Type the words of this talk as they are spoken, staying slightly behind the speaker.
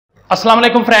अस्सलाम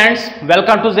वालेकुम friends,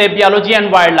 welcome to ज़ेब biology and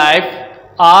wild life.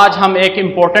 आज हम एक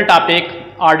इम्पोर्टेंट टॉपिक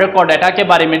ऑर्डर कॉडेटा के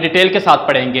बारे में डिटेल के साथ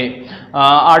पढ़ेंगे।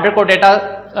 ऑर्डर कॉडेटा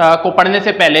को पढ़ने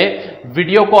से पहले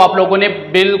वीडियो को आप लोगों ने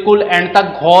बिल्कुल एंड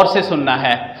तक गौर से सुनना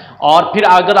है और फिर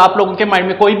अगर आप लोगों के माइंड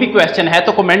में कोई भी क्वेश्चन है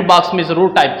तो कमेंट बॉक्स में ज़रूर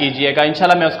टाइप कीजिएगा,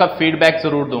 इंशाल्लाह मैं उसका फीडबैक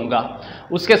ज़रूर दूंगा।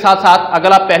 उसके साथ साथ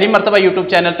अगर आप पहली मरतबा यूट्यूब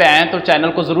चैनल पे आएँ तो चैनल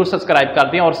को ज़रूर सब्सक्राइब कर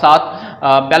दें और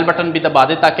साथ बेल बटन भी दबा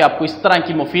दें ताकि आपको इस तरह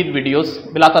की मुफीद वीडियोस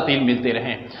बिला तातील मिलते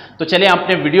रहें। तो चलिए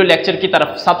अपने वीडियो लेक्चर की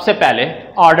तरफ। सबसे पहले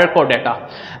ऑर्डर कॉडेटा।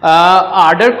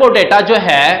 ऑर्डर कॉडेटा जो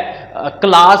है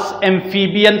क्लास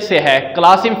एम्फीबियन से है।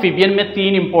 क्लास एम्फीबियन में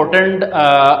तीन इंपॉर्टेंट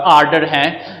ऑर्डर हैं।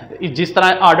 जिस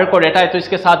तरह ऑर्डर कॉडेटा है तो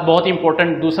इसके साथ बहुत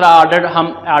इंपॉर्टेंट दूसरा ऑर्डर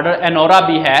ऑर्डर एनोरा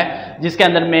भी है जिसके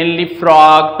अंदर मेनली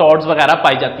फ्रॉग, टॉड्स वगैरह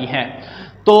पाई जाती हैं।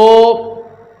 तो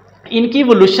इनकी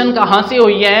इवोल्यूशन कहाँ से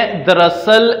हुई है?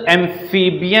 दरअसल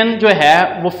एम्फीबियन जो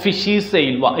है वो फिशीज से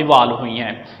इवॉल्व हुई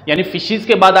हैं, यानी फिशीज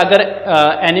के बाद अगर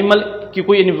एनिमल की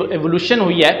कोई एवोल्यूशन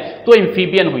हुई है तो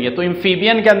एम्फीबियन हुई है। तो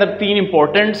एम्फीबियन के अंदर तीन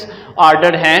इंपॉर्टेंट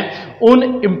ऑर्डर हैं। उन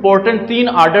इंपॉर्टेंट तीन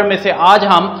ऑर्डर में से आज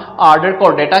हम ऑर्डर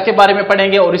कॉडेटा के बारे में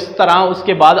पढ़ेंगे और इस तरह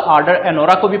उसके बाद ऑर्डर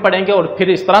एनोरा को भी पढ़ेंगे और फिर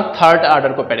इस तरह थर्ड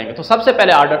ऑर्डर को पढ़ेंगे। तो सबसे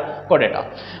पहले order कॉडेटा।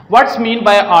 What's mean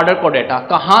by order कॉडेटा?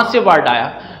 कहाँ से वर्ड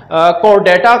आया?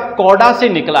 कॉडेटा कॉडा से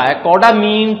निकला है। Coda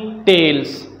mean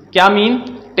tales. क्या मीन?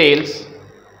 टेल्स।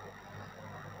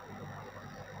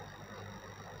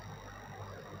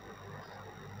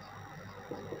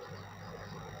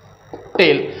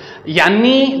 टेल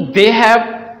यानी दे हैव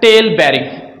टेल बेरिंग।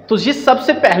 तो ये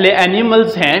सबसे पहले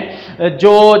एनिमल्स हैं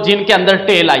जो जिनके अंदर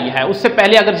टेल आई है। उससे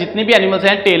पहले अगर जितने भी एनिमल्स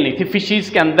हैं टेल नहीं थी। फिशीज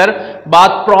के अंदर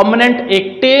बात प्रोमिनेंट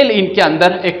एक टेल इनके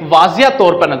अंदर एक वाजिया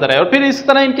तौर पर नजर आए और फिर इस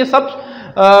तरह इनके सब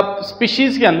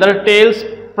स्पीशीज के अंदर टेल्स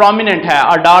प्रोमिनेंट है।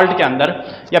 अडल्ट के अंदर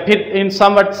या फिर इन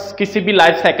सम किसी भी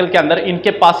लाइफ साइकिल के अंदर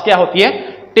इनके पास क्या होती है?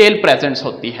 टेल प्रेजेंस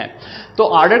होती है। तो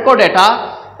ऑर्डर कॉडेटा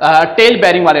टेल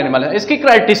बेरिंग वाले एनिमल है। इसकी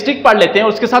कैरेक्टरिस्टिक पढ़ लेते हैं,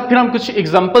 उसके साथ फिर हम कुछ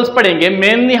एग्जांपल्स पढ़ेंगे।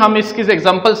 मेनली हम इसकी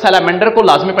एग्जांपल सैलामेंडर को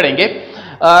लाजमी पढ़ेंगे।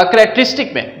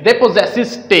 कैरेक्टरिस्टिक में दे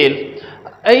पोजेसिस टेल,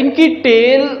 इनकी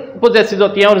टेल पोजेसिस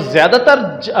होती है और ज्यादातर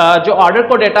जो ऑर्डर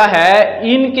कॉडेटा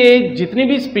है इनके जितनी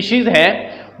भी स्पीशीज हैं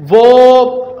वो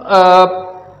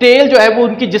टेल जो है वो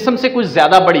उनकी जिस्म से कुछ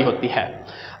ज्यादा बड़ी होती है।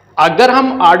 अगर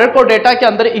हम ऑर्डर कॉडेटा के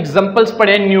अंदर एग्जांपल्स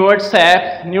पढ़ें,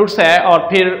 न्यूट्स है और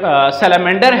फिर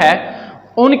सैलामेंडर है,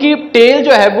 उनकी टेल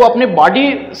जो है वो अपने बॉडी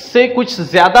से कुछ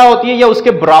ज्यादा होती है या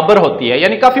उसके बराबर होती है,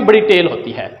 यानी काफी बड़ी टेल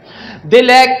होती है। दे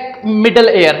लैक मिडल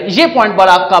एयर, ये पॉइंट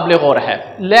बड़ा काबिल गौर है।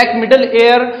 लैक मिडल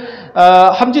एयर,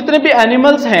 हम जितने भी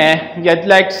एनिमल्स हैं या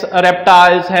लाइक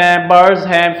रेप्टाइल्स हैं, बर्ड्स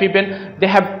हैं, amphibian, they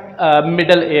have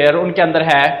middle air, उनके अंदर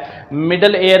है।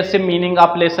 मिडल एयर से मीनिंग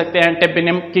आप ले सकते हैं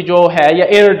टेपिनम की जो है या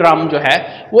एयर ड्रम जो है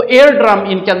वो एयर ड्रम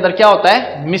इनके अंदर क्या होता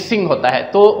है? मिसिंग होता है।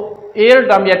 तो एयर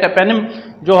ड्रम या टेपेनम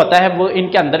जो होता है वो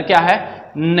इनके अंदर क्या है?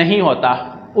 नहीं होता,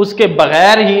 उसके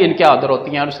बगैर ही इनके अंदर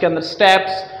होती हैं और उसके अंदर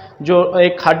स्टेप्स जो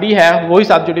एक हड्डी है वही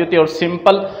साथ जुड़ी होती है और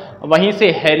सिंपल वहीं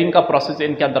से हेयरिंग का प्रोसेस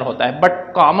इनके अंदर होता है।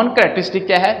 बट कॉमन कैरेक्टरिस्टिक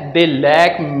क्या है? They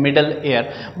lack middle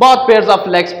air. बहुत पेयर्स ऑफ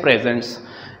लेग्स प्रेजेंट्स,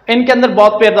 इनके अंदर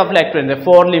बहुत पेयर्स ऑफ लेग प्रेजेंट है।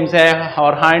 फोर लिम्स है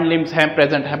और हाइंड लिम्स हैं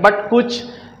प्रेजेंट है। बट कुछ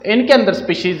इनके अंदर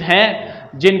स्पीशीज हैं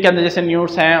जिनके अंदर जैसे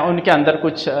न्यूट्स हैं उनके अंदर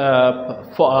कुछ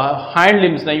हाइंड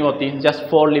लिम्स नहीं होती, जस्ट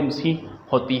फोर लिम्स ही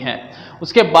होती हैं।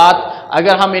 उसके बाद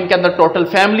अगर हम इनके अंदर टोटल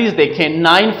फैमिलीज देखें,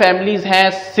 9 फैमिलीज हैं,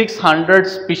 600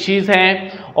 स्पीशीज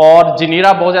हैं और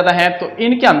जिनीरा बहुत ज़्यादा हैं। तो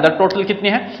इनके अंदर टोटल कितनी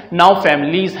हैं? 9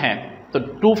 फैमिलीज हैं। तो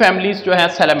 2 फैमिलीज जो है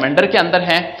सैलामेंडर के अंदर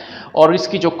हैं और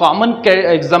इसकी जो कॉमन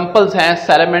एग्जाम्पल्स हैं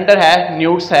सैलामेंडर है,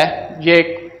 न्यूट्स है, ये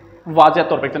वाज़ेह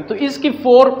तौर पर। तो इसकी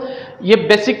 4 ये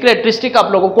बेसिक कैरेक्टरिस्टिक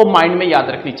आप लोगों को माइंड में याद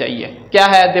रखनी चाहिए। क्या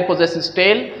है? They possess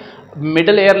tell,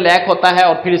 middle air lack होता है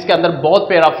और फिर इसके अंदर बहुत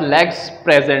पेयर ऑफ लेग्स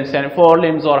प्रेजेंट्स हैं। 4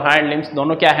 लिम्स और हाइंड लिम्स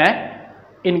दोनों क्या हैं?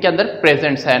 इनके अंदर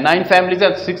प्रेजेंट्स है। 9 फैमिलीज है,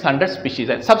 600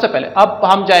 स्पीशीज है। सबसे पहले अब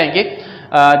हम जाएंगे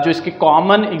जो इसकी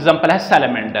कॉमन एग्जांपल है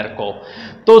सैलामेंडर को।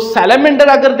 तो सैलामेंडर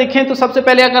अगर देखें तो सबसे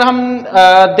पहले अगर हम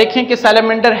देखें कि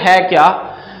सैलामेंडर है क्या?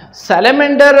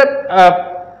 सैलामेंडर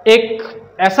एक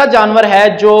ऐसा जानवर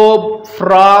है जो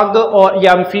फ्रॉग और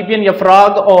या एम्फीबियन या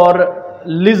फ्रॉग और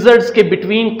लिजर्ड्स के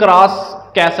बिटवीन क्रॉस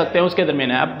कह सकते हैं, उसके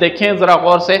दरमियान है। अब देखें जरा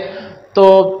गौर से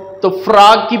तो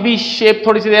फ्रॉग की भी शेप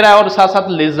थोड़ी सी दे रहा है और साथ साथ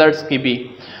लिजर्ड्स की भी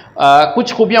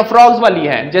कुछ खूबियां फ्रॉग्स वाली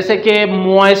हैं, जैसे कि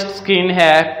मॉइस्ट स्किन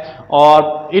है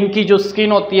और इनकी जो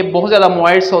स्किन होती है बहुत ज़्यादा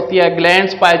मॉइस्ट होती है,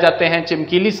 ग्लैंड्स पाए जाते हैं,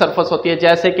 चमकीली सरफेस होती है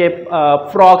जैसे कि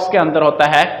फ्रॉग्स के अंदर होता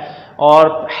है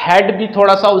और हेड भी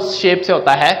थोड़ा सा उस शेप से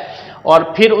होता है।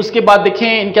 और फिर उसके बाद देखें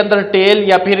इनके अंदर टेल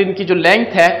या फिर इनकी जो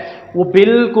लेंथ है वो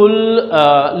बिल्कुल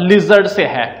लिजर्ड से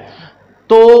है।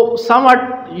 तो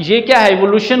समवट ये क्या है,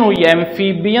 इवोल्यूशन हुई है,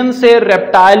 एम्फीबियन से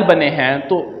रेप्टाइल बने हैं।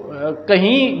 तो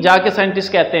कहीं जाके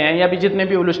साइंटिस्ट कहते हैं या भी जितने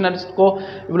भी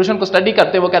इवोल्यूशन को स्टडी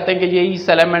करते हैं वो कहते हैं कि यही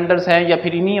सैलामेंडर्स हैं या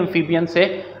फिर इन्हीं एम्फीबियन से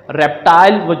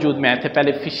रेप्टाइल वजूद में आए थे।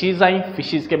 पहले फिशीज आई,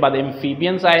 फिशीज के बाद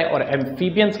एम्फीबियंस आए और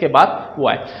एम्फीबियंस के बाद वो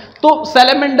आए। तो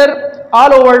सैलामेंडर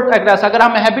ऑल ओवर एग्रेस, अगर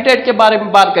हम हैबिटेट के बारे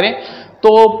में बात करें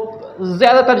तो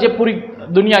ज़्यादातर ये पूरी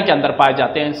दुनिया के अंदर पाए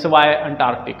जाते हैं सिवाय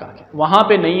अंटार्कटिका के, वहाँ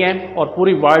पे नहीं है और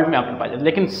पूरी वर्ल्ड में आपने पाए जाते हैं।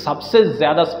 लेकिन सबसे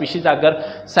ज़्यादा स्पीशीज अगर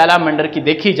सैलामेंडर की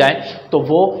देखी जाए तो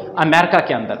वो अमेरिका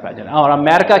के अंदर पाए जाते हैं, और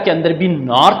अमेरिका के अंदर भी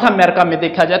नॉर्थ अमेरिका में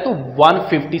देखा जाए तो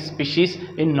 150 स्पीशीज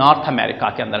इन नॉर्थ अमेरिका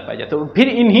के अंदर पाए जाते हैं। फिर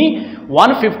इन्हीं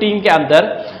 115 के अंदर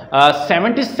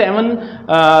 77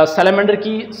 सैलामेंडर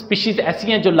की स्पीशीज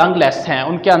ऐसी हैं जो लंगलेस हैं,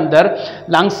 उनके अंदर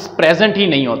लंग्स प्रेजेंट ही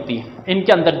नहीं होती।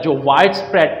 इनके अंदर जो वाइड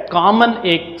स्प्रेड कॉमन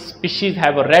एक स्पीशीज है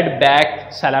वो रेड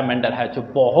बैक सैलामेंडर है, जो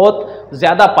बहुत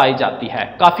ज़्यादा पाई जाती है,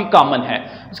 काफ़ी कॉमन है।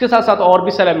 उसके साथ साथ और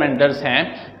भी सैलामेंडर्स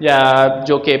हैं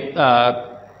जो कि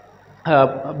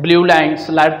ब्लू लाइन्स,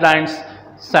 लाइट लाइन्स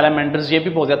सैलामेंडर्स, ये भी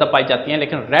बहुत ज़्यादा पाई जाती हैं,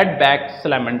 लेकिन रेड बैक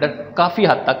सैलामेंडर काफ़ी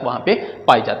हद तक वहाँ पे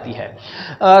पाई जाती है।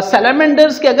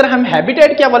 सैलामेंडर्स के अगर हम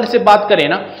हैबिटेट के हवाले से बात करें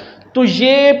ना तो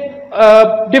ये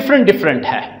डिफरेंट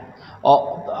है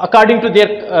according to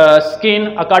their skin,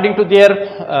 according to their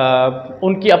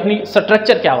उनकी अपनी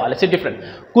स्ट्रक्चर के हवाले से डिफरेंट।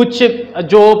 कुछ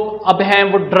जो अब हैं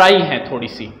वो ड्राई हैं थोड़ी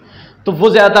सी, तो वो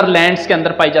ज़्यादातर लैंड्स के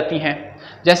अंदर पाई जाती हैं।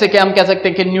 जैसे कि हम कह सकते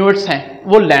हैं कि न्यूट्स हैं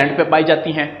वो लैंड पे पाई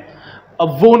जाती हैं,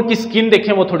 अब वो उनकी स्किन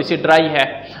देखें वो थोड़ी सी ड्राई है।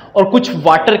 और कुछ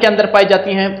वाटर के अंदर पाई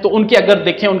जाती हैं तो उनके अगर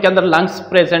देखें उनके अंदर लंग्स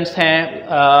प्रेजेंट्स हैं,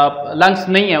 लंग्स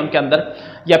नहीं है उनके अंदर,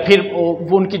 या फिर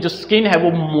वो उनकी जो स्किन है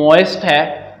वो मॉइस्ट है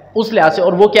उस लिहाज से,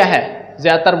 और वो क्या है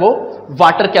ज़्यादातर वो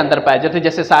वाटर के अंदर पाए जाते हैं।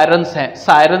 जैसे सायरन्स हैं,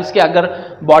 सायरन्स के अगर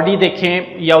बॉडी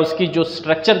देखें या उसकी जो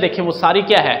स्ट्रक्चर देखें वो सारी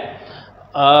क्या है,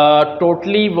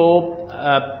 टोटली वो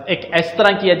एक इस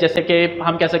तरह की है जैसे कि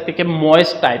हम कह सकते हैं कि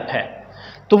मॉइस्ट टाइप है,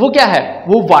 तो वो क्या है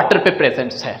वो वाटर पे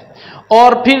प्रेजेंट्स है।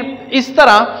 और फिर इस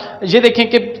तरह ये देखें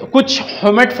कि कुछ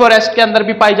ह्यूमिड फॉरेस्ट के अंदर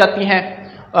भी पाई जाती हैं,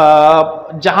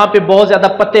 जहाँ पे बहुत ज़्यादा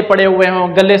पत्ते पड़े हुए हों,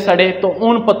 गले सड़े, तो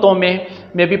उन पत्तों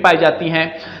में भी पाई जाती हैं।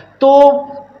 तो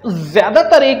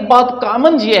ज़्यादातर एक बात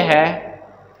कॉमन ये है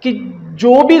कि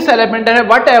जो भी सैलामेंडर है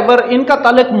वट एवर, इनका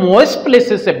ताल्लुक मॉइस्ट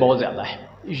प्लेसेस से बहुत ज़्यादा है।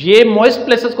 ये मॉइस्ट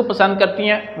प्लेसेस को पसंद करती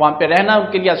हैं, वहाँ पे रहना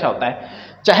उनके लिए अच्छा होता है,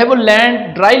 चाहे वो लैंड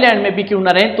ड्राई लैंड में भी क्यों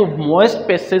ना रहें, तो मॉइस्ट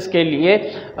प्लेसेस के लिए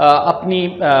अपनी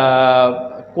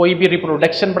कोई भी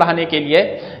रिप्रोडक्शन बढ़ाने के लिए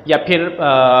या फिर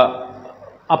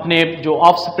अपने जो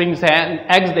ऑफ स्प्रिंग्स हैं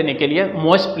एग्स देने के लिए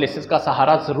मॉइस्ट प्लेसेस का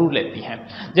सहारा ज़रूर लेती हैं।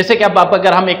 जैसे कि अब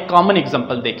अगर हम एक कॉमन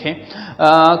एग्जांपल देखें,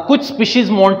 कुछ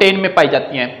स्पीशीज़ माउंटेन में पाई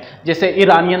जाती हैं, जैसे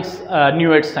ईरानियन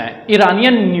न्यूट्स हैं।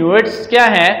 ईरानियन न्यूट्स क्या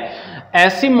है,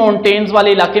 ऐसी माउंटेन्स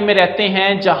वाले इलाके में रहते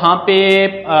हैं जहाँ पे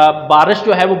बारिश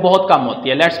जो है वो बहुत कम होती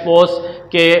है। लेट्स सपोज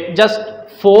कि जस्ट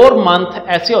 4 मंथ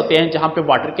ऐसे होते हैं जहाँ पे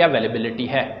वाटर की अवेलेबिलिटी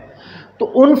है, तो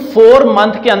उन 4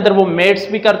 मंथ के अंदर वो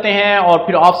मेट्स भी करते हैं और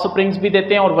फिर ऑफ स्प्रिंग्स भी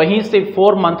देते हैं, और वहीं से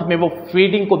 4 मंथ में वो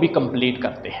फीडिंग को भी कंप्लीट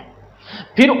करते हैं।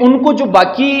 फिर उनको जो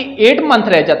बाकी 8 मंथ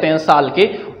रह जाते हैं साल के,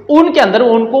 उनके अंदर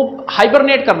उनको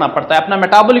हाइबरनेट करना पड़ता है, अपना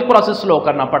मेटाबॉलिक प्रोसेस स्लो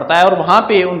करना पड़ता है और वहाँ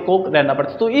पे उनको रहना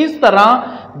पड़ता है। तो इस तरह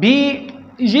भी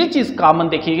ये चीज़ कॉमन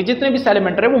देखिए, जितने भी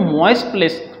सैलामेंडर है वो मॉइस्ट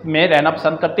प्लेस में रहना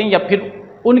पसंद करते हैं, या फिर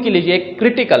उनके लिए ये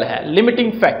क्रिटिकल है,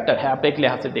 लिमिटिंग फैक्टर है, आप एक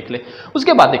लिहाज से देख ले।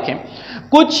 उसके बाद देखें,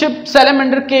 कुछ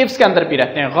सैलामेंडर केव्स के अंदर भी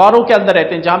रहते हैं, गारों के अंदर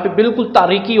रहते हैं, जहाँ पे बिल्कुल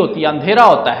तारीकी होती है, अंधेरा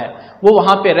होता है, वो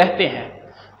वहाँ पे रहते हैं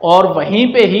और वहीं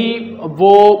पे ही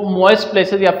वो मॉइस्ट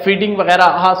प्लेसेस या फीडिंग वगैरह,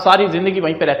 हाँ सारी ज़िंदगी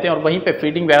वहीं पे रहते हैं और वहीं पे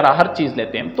फीडिंग वगैरह हर चीज़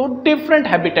लेते हैं। तो डिफरेंट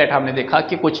हैबिटेट हमने देखा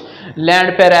कि कुछ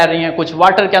लैंड पे रह रही हैं, कुछ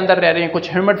वाटर के अंदर रह रही हैं,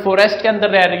 कुछ ह्यूमिड फॉरेस्ट के अंदर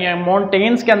रह रही हैं,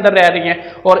 माउंटेन्स के अंदर रह रही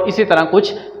हैं, और इसी तरह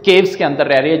कुछ केव्स के अंदर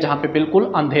रह रही है जहाँ पे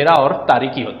बिल्कुल अंधेरा और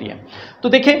तारीकी होती है। तो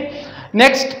देखें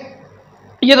नेक्स्ट,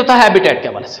 ये तो था हैबिटेट के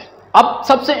हवाले से। अब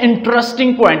सबसे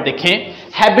इंटरेस्टिंग पॉइंट देखें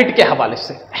हैबिट के हवाले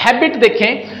से। हैबिट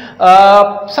देखें,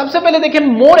 सबसे पहले देखें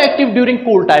more active during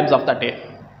cool times of the day,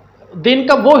 दिन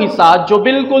का वो हिस्सा जो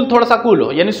बिल्कुल थोड़ा सा कूल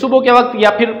हो, यानी सुबह के वक्त, या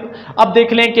फिर अब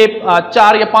देख लें कि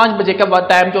 4 या 5 बजे का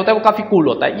टाइम जो होता है वो काफ़ी कूल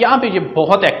होता है, यहाँ पे ये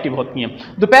बहुत एक्टिव होती हैं।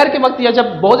 दोपहर के वक्त या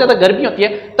जब बहुत ज़्यादा गर्मी होती है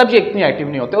तब ये इतनी एक्टिव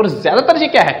नहीं होते, और ज़्यादातर ये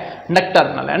क्या है,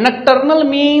 नक्टर्नल है। नक्टर्नल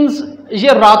मीन्स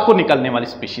ये रात को निकलने वाली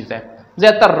स्पीशीज़ है,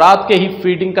 ज़्यादातर रात के ही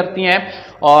फीडिंग करती हैं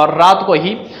और रात को ही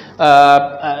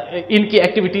इनकी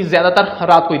एक्टिविटीज़ ज़्यादातर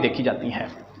रात को ही देखी जाती हैं।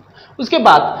 उसके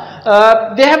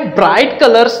बाद they have bright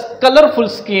colours, colourful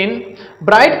skin.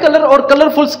 Bright colour और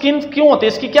कलरफुल स्किन क्यों होते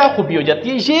हैं, इसकी क्या खूबी हो जाती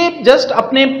है, ये जस्ट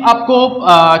अपने आप को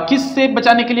किस से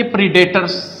बचाने के लिए,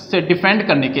 प्रीडेटर्स से डिफेंड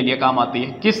करने के लिए काम आती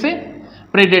है। किससे,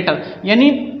 प्रीडेटर, यानी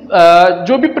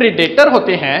जो भी प्रेडेटर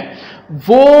होते हैं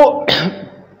वो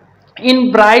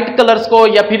इन ब्राइट कलर्स को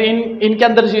या फिर इनके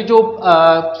अंदर ये जो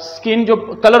स्किन जो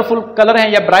कलरफुल कलर हैं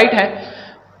या ब्राइट हैं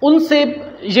उनसे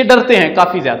ये डरते हैं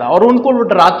काफ़ी ज़्यादा और उनको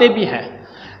डराते भी हैं।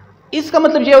 इसका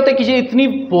मतलब ये होता है कि ये इतनी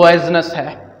पॉइजनस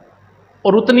है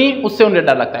और उतनी उससे उन्हें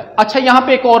डर लगता है। अच्छा, यहाँ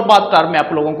पे एक और बात कर मैं आप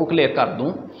लोगों को क्लियर कर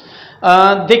दूं।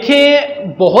 देखिए,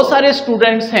 बहुत सारे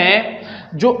स्टूडेंट्स हैं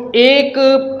जो एक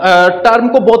टर्म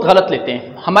को बहुत गलत लेते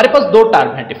हैं। हमारे पास दो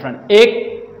टर्म हैं डिफरेंट,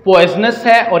 एक पॉइजनस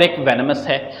है और एक वेनमस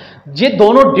है। ये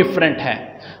दोनों डिफरेंट हैं।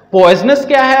 पॉइजनस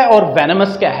क्या है और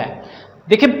वेनमस क्या है?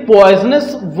 देखिए,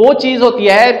 पॉइजनस वो चीज़ होती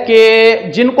है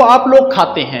कि जिनको आप लोग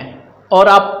खाते हैं और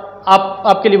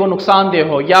आपके लिए वो नुकसानदेह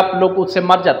हो या आप लोग उससे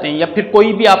मर जाते हैं या फिर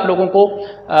कोई भी आप लोगों को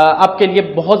आपके लिए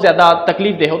बहुत ज़्यादा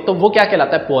तकलीफ दे हो, तो वो क्या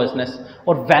कहलाता है? पॉइजनस।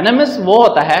 और वेनमस वो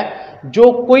होता है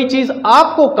जो कोई चीज़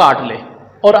आपको काट ले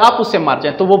और आप उससे मर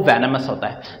जाए, तो वो वेनमस होता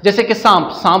है। जैसे कि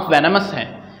सांप वेनमस हैं,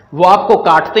 वो आपको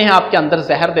काटते हैं, आपके अंदर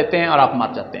जहर देते हैं और आप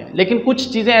मर जाते हैं। लेकिन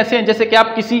कुछ चीज़ें ऐसे हैं जैसे कि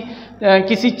आप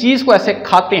किसी चीज़ को ऐसे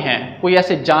खाते हैं, कोई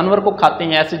ऐसे जानवर को खाते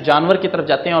हैं, ऐसे जानवर की तरफ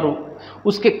जाते हैं और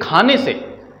उसके खाने से,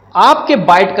 आपके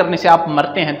बाइट करने से आप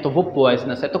मरते हैं, तो वो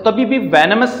पॉइजनस है। तो कभी भी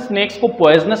वेनमस स्नेक्स को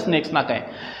पॉइजनस स्नेक्स ना कहें।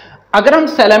 अगर हम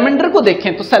सैलामेंडर को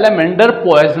देखें तो सैलामेंडर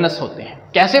पॉइजनस होते हैं।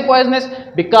 कैसे poisonous?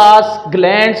 Because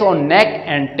glands on neck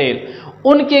and tell,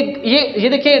 उनके ये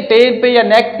देखिए, टेल पे या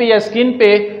नेक पे या स्किन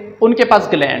पे उनके पास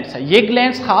ग्लैंड्स है। ये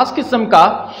ग्लैंड्स खास किस्म का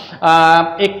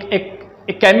एक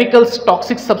केमिकल्स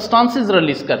टॉक्सिक सब्सटेंसेस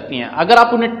रिलीज करती हैं। अगर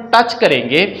आप उन्हें टच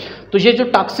करेंगे तो ये जो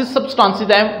टॉक्सिक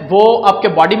सब्सटेंसेस हैं वो आपके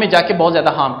बॉडी में जाके बहुत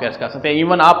ज़्यादा हार्म कर सकते हैं।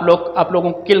 इवन आप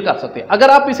लोगों को किल कर सकते हैं। अगर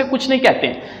आप इसे कुछ नहीं कहते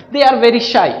हैं, they are very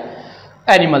shy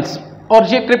animals, और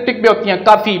ये क्रिप्टिक भी होती हैं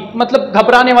काफ़ी, मतलब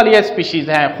घबराने वाली स्पीशीज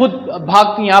हैं, खुद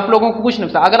भागती हैं, आप लोगों को कुछ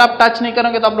नुकसान। अगर आप टच नहीं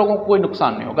करेंगे तो आप लोगों को कोई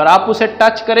नुकसान नहीं होगा। अगर आप उसे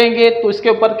टच करेंगे तो इसके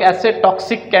ऊपर ऐसे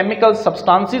टॉक्सिक केमिकल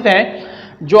सब्सटेंसेस हैं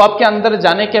जो आपके अंदर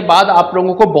जाने के बाद आप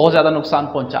लोगों को बहुत ज़्यादा नुकसान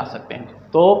पहुंचा सकते हैं।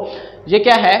 तो ये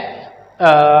क्या है?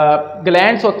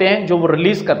 ग्लैंड्स होते हैं जो वो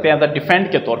रिलीज करते हैं एज अ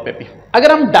डिफेंड के तौर पे भी।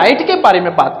 अगर हम डाइट के बारे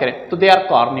में बात करें तो दे आर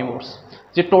कार्निवोर्स,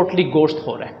 ये टोटली गोश्त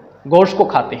हो रहे हैं, गोश्त को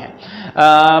खाते हैं।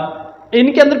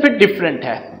 इनके अंदर फिर डिफरेंट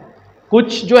है,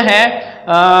 कुछ जो है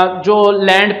जो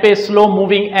लैंड पे स्लो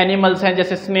मूविंग एनिमल्स हैं,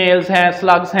 जैसे स्नेल्स हैं,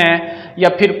 स्लग्स हैं, या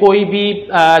फिर कोई भी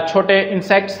छोटे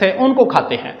इंसेक्ट्स हैं, उनको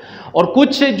खाते हैं। और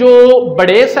कुछ जो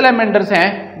बड़े सैलामेंडर्स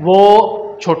हैं वो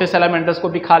छोटे सैलामेंडर्स को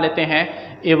भी खा लेते हैं,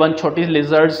 इवन छोटी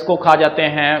लिजर्ड्स को खा जाते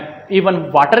हैं। इवन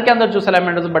वाटर के अंदर जो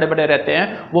सैलामेंडर्स बड़े बड़े रहते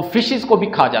हैं वो फिशेस को भी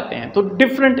खा जाते हैं। तो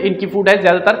डिफरेंट इनकी फूड है।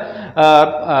 ज़्यादातर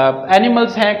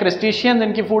एनिमल्स हैं, क्रिस्टेशियंस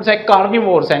इनकी फूड्स है,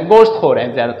 कार्निवोर्स हैं, गोश्तखोर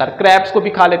हैं ज़्यादातर, क्रैब्स को भी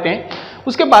खा लेते हैं।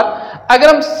 उसके बाद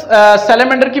अगर हम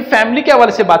सैलामेंडर की फैमिली के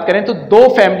हवाले से बात करें तो दो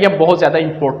फैमिलियां बहुत ज़्यादा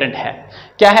इंपॉर्टेंट है।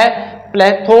 क्या है?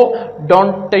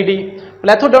 प्लेथोडोंटिडी।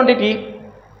 प्लेथोडोंटिडी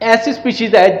ऐसी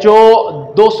स्पीशीज है जो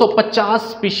 250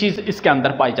 स्पीशीज इसके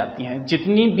अंदर पाई जाती हैं।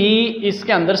 जितनी भी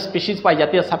इसके अंदर स्पीशीज पाई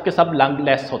जाती है सबके सब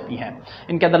लंगलेस होती हैं,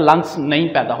 इनके अंदर लंग्स नहीं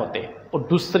पैदा होते। और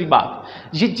दूसरी बात,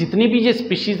 ये जितनी भी ये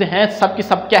स्पीशीज हैं सब की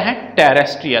सब क्या है?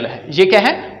 टेरेस्ट्रियल है। ये क्या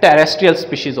है? टेरेस्ट्रियल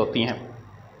स्पीशीज होती हैं।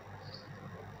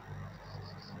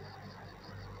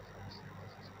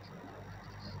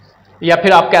 या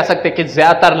फिर आप कह सकते हैं कि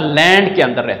ज्यादातर लैंड के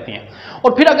अंदर रहती हैं।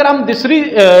 और फिर अगर हम दूसरी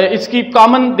इसकी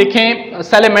कॉमन देखें,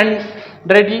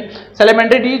 सैलामेंड्रिडी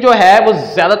जो है वो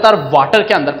ज्यादातर वाटर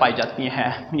के अंदर पाई जाती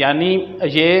हैं, यानी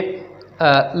ये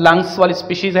लंग्स वाली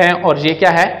स्पीशीज हैं और ये क्या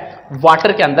है?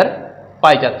 वाटर के अंदर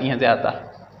पाई जाती हैं ज्यादातर।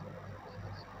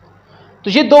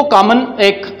 तो ये दो कॉमन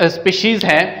एक स्पीशीज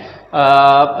हैं,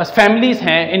 फैमिलीज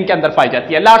हैं, इनके अंदर पाई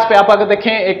जाती है। लास्ट पे आप अगर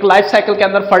देखें एक लाइफ साइकिल के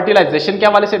अंदर फर्टिलाइजेशन के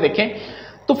हवाले से देखें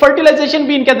तो फर्टिलाइजेशन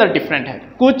भी इनके अंदर डिफरेंट है।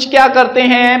 कुछ क्या करते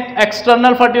हैं?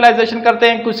 एक्सटर्नल फर्टिलाइजेशन करते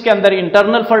हैं, कुछ के अंदर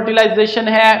इंटरनल फर्टिलाइजेशन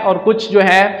है, और कुछ जो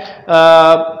है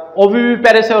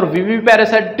ओविविपेरस है और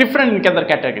विविविपेरस है। डिफरेंट इनके अंदर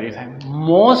कैटेगरीज हैं।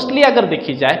 मोस्टली अगर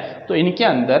देखी जाए तो इनके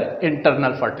अंदर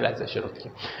इंटरनल फर्टिलाइजेशन होती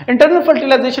है। इंटरनल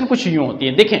फर्टिलाइजेशन कुछ यूं होती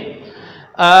है, देखें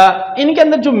इनके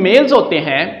अंदर जो मेल्स होते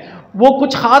हैं वो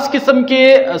कुछ खास किस्म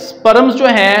के स्पर्म्स जो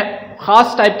हैं,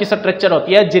 खास टाइप की स्ट्रक्चर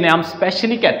होती है जिन्हें हम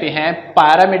स्पेशली कहते हैं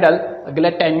पैरामिडल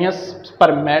ग्लैटेनियस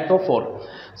स्पर्मेटोफोर।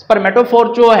 स्पर्मेटोफोर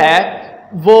जो है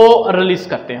वो रिलीज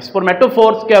करते हैं।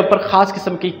 स्पर्मेटोफोर्स के ऊपर खास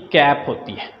किस्म की कैप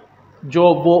होती है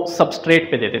जो वो सबस्ट्रेट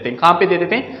पे दे देते हैं। कहां पे दे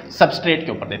देते हैं? सबस्ट्रेट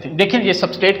के ऊपर देते हैं। देखिए ये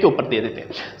सबस्ट्रेट के ऊपर दे देते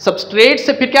हैं। सबस्ट्रेट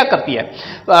से फिर क्या करती है?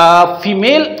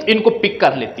 फीमेल इनको पिक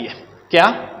कर लेती है। क्या?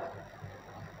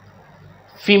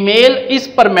 फीमेल इस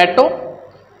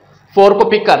स्पर्मेटोफोर को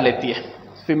पिक कर लेती है।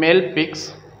 Female pics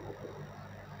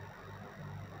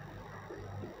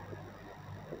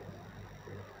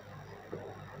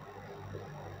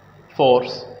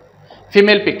force,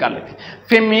 female pick कर लेती है।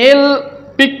 फीमेल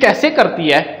पिक कैसे करती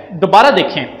है, दोबारा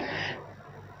देखें,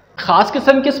 खास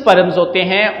किस्म के स्पर्म्स होते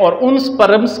हैं और उन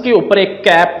स्पर्म्स के ऊपर एक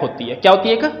कैप होती है। क्या होती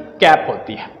है? एक कैप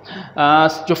होती है।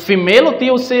 जो फीमेल होती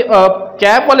है उससे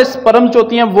कैप वाले स्पर्म जो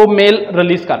होती हैं वो मेल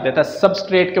रिलीज कर देता है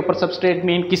सबस्ट्रेट के ऊपर। सबस्ट्रेट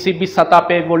मीन किसी भी सतह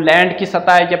पे, वो लैंड की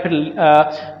सतह है या फिर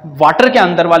वाटर के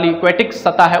अंदर वाली एक्वेटिक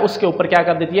सतह है, उसके ऊपर क्या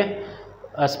कर देती है?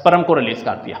 स्पर्म को रिलीज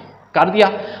कर दिया।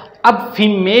 अब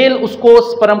फीमेल उसको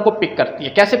स्पर्म को पिक करती है।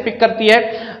 कैसे पिक करती है?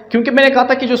 क्योंकि मैंने कहा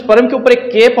था कि जो स्पर्म के ऊपर एक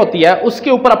केप होती है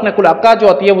उसके ऊपर अपने कुलाका जो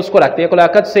होती है उसको रखती है।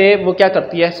 कुलाकत से वो क्या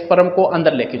करती है? स्पर्म को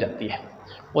अंदर लेके जाती है।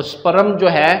 और स्पर्म जो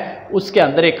है उसके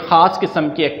अंदर एक खास किस्म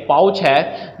की एक पाउच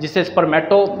है जिसे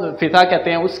स्पर्मेटोफिथा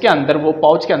कहते हैं, उसके अंदर वो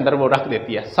पाउच के अंदर वो रख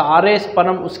देती है। सारे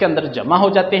स्पर्म उसके अंदर जमा हो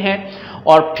जाते हैं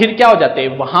और फिर क्या हो जाते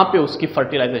हैं? वहां पे उसकी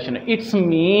फर्टिलाइजेशन है। इट्स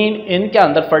मीन इनके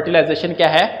अंदर फर्टिलाइजेशन क्या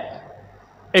है?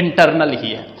 इंटरनल ही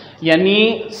है,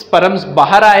 यानी स्पर्म्स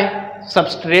बाहर आए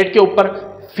सबस्ट्रेट के ऊपर,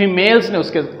 फीमेल्स ने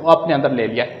उसके अपने अंदर ले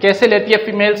लिया। कैसे लेती है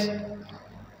फीमेल्स?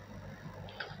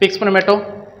 Pick स्पर्मेटो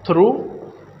through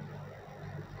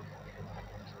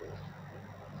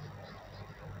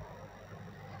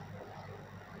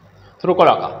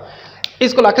कोलाका।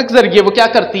 इस कोलाका के जरिए वो क्या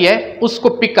करती है? उसको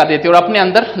पिक कर देती है और अपने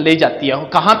अंदर ले जाती है।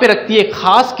 कहां पे रखती है?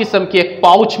 खास किस्म की एक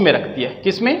पाउच में रखती है।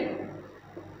 किसमें?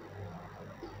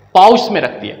 पाउच में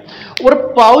रखती है। और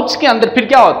पाउच के अंदर फिर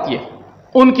क्या होती है?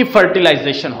 उनकी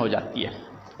फर्टिलाइजेशन हो जाती है।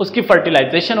 उसकी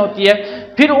फर्टिलाइजेशन होती है,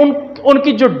 फिर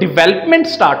उनकी जो डेवलपमेंट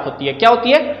स्टार्ट होती है। क्या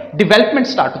होती है? डेवलपमेंट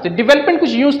स्टार्ट होती है। डेवलपमेंट कुछ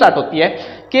यूं स्टार्ट होती है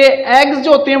कि एग्स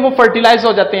जो होते हैं वो फर्टिलाइज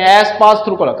हो जाते हैं एज पास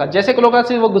थ्रू कोलाका। जैसे कोलाका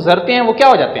से वो गुजरते हैं वो क्या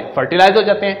हो जाते हैं? फर्टिलाइज हो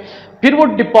जाते हैं। फिर वो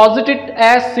डिपॉजिटेड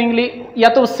एज सिंगली, या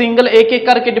तो सिंगल एक एक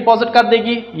करके डिपॉजिट कर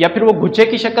देगी, या फिर वो गुच्छे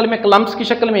की शक्ल में, क्लम्प्स की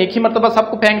शक्ल में एक ही मरतबा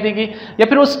सबको फेंक देगी, या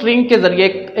फिर वो स्ट्रिंग के जरिए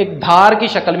एक धार की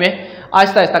शक्ल में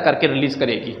आहिस्ता आहिस्ता करके रिलीज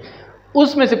करेगी।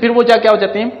 उसमें से फिर वो क्या हो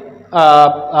जाते हैं?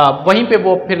 वहीं पे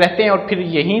वो फिर रहते हैं और फिर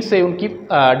यहीं से उनकी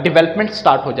डेवलपमेंट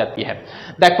स्टार्ट हो जाती है।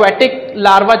 द एक्वेटिक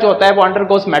लार्वा जो होता है वो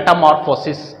अंडरगोस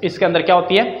मेटामॉर्फोसिस। इसके अंदर क्या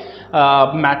होती है?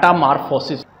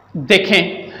 मेटामॉर्फोसिस। देखें,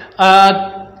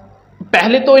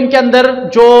 पहले तो इनके अंदर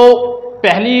जो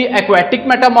पहली एक्वेटिक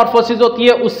मेटामॉर्फोसिस होती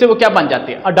है उससे वो क्या बन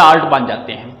जाते हैं? अडल्ट बन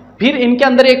जाते हैं। फिर इनके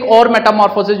अंदर एक और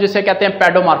मेटामॉर्फोसिस जिसे कहते हैं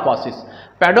पेडोमॉर्फोसिस।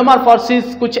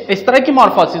 पेडोमॉर्फोसिस कुछ इस तरह की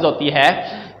मॉर्फोसिस होती है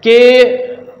कि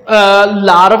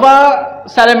लार्वा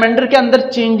सैलेमेंडर के अंदर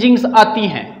चेंजिंग्स आती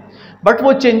हैं, बट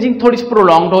वो चेंजिंग थोड़ी सी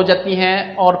प्रोलॉन्ग्ड हो जाती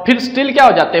हैं और फिर स्टिल क्या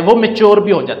हो जाते हैं? वो मेच्योर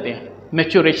भी हो जाते हैं।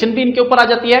 मेच्योरेशन भी इनके ऊपर आ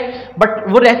जाती है, बट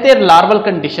वो रहते हैं लार्वल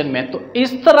कंडीशन में। तो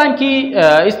इस तरह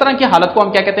की हालत को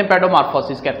हम क्या कहते हैं?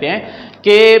 पेडोमॉर्फोसिस कहते हैं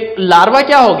कि लार्वा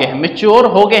क्या हो गए हैं? मेच्योर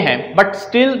हो गए हैं, but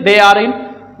still they are in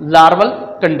larval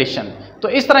condition. तो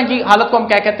इस तरह की हालत को हम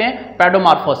क्या कहते हैं?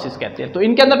 पेडोमॉर्फोसिस कहते हैं। तो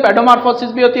इनके अंदर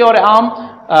पेडोमॉर्फोसिस भी होती है और आम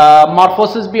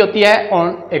मॉर्फोसिस भी होती है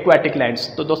ऑन एक्वेटिक लैंड्स।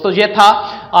 तो दोस्तों ये था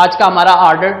आज का हमारा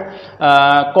ऑर्डर्ड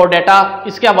कोडाटा।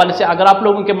 इसके हवाले से अगर आप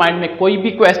लोगों के माइंड में कोई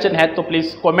भी क्वेश्चन है तो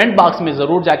प्लीज़ कमेंट बॉक्स में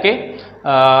ज़रूर जाके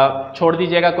छोड़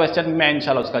दीजिएगा क्वेश्चन, मैं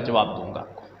इंशाल्लाह उसका जवाब दूंगा।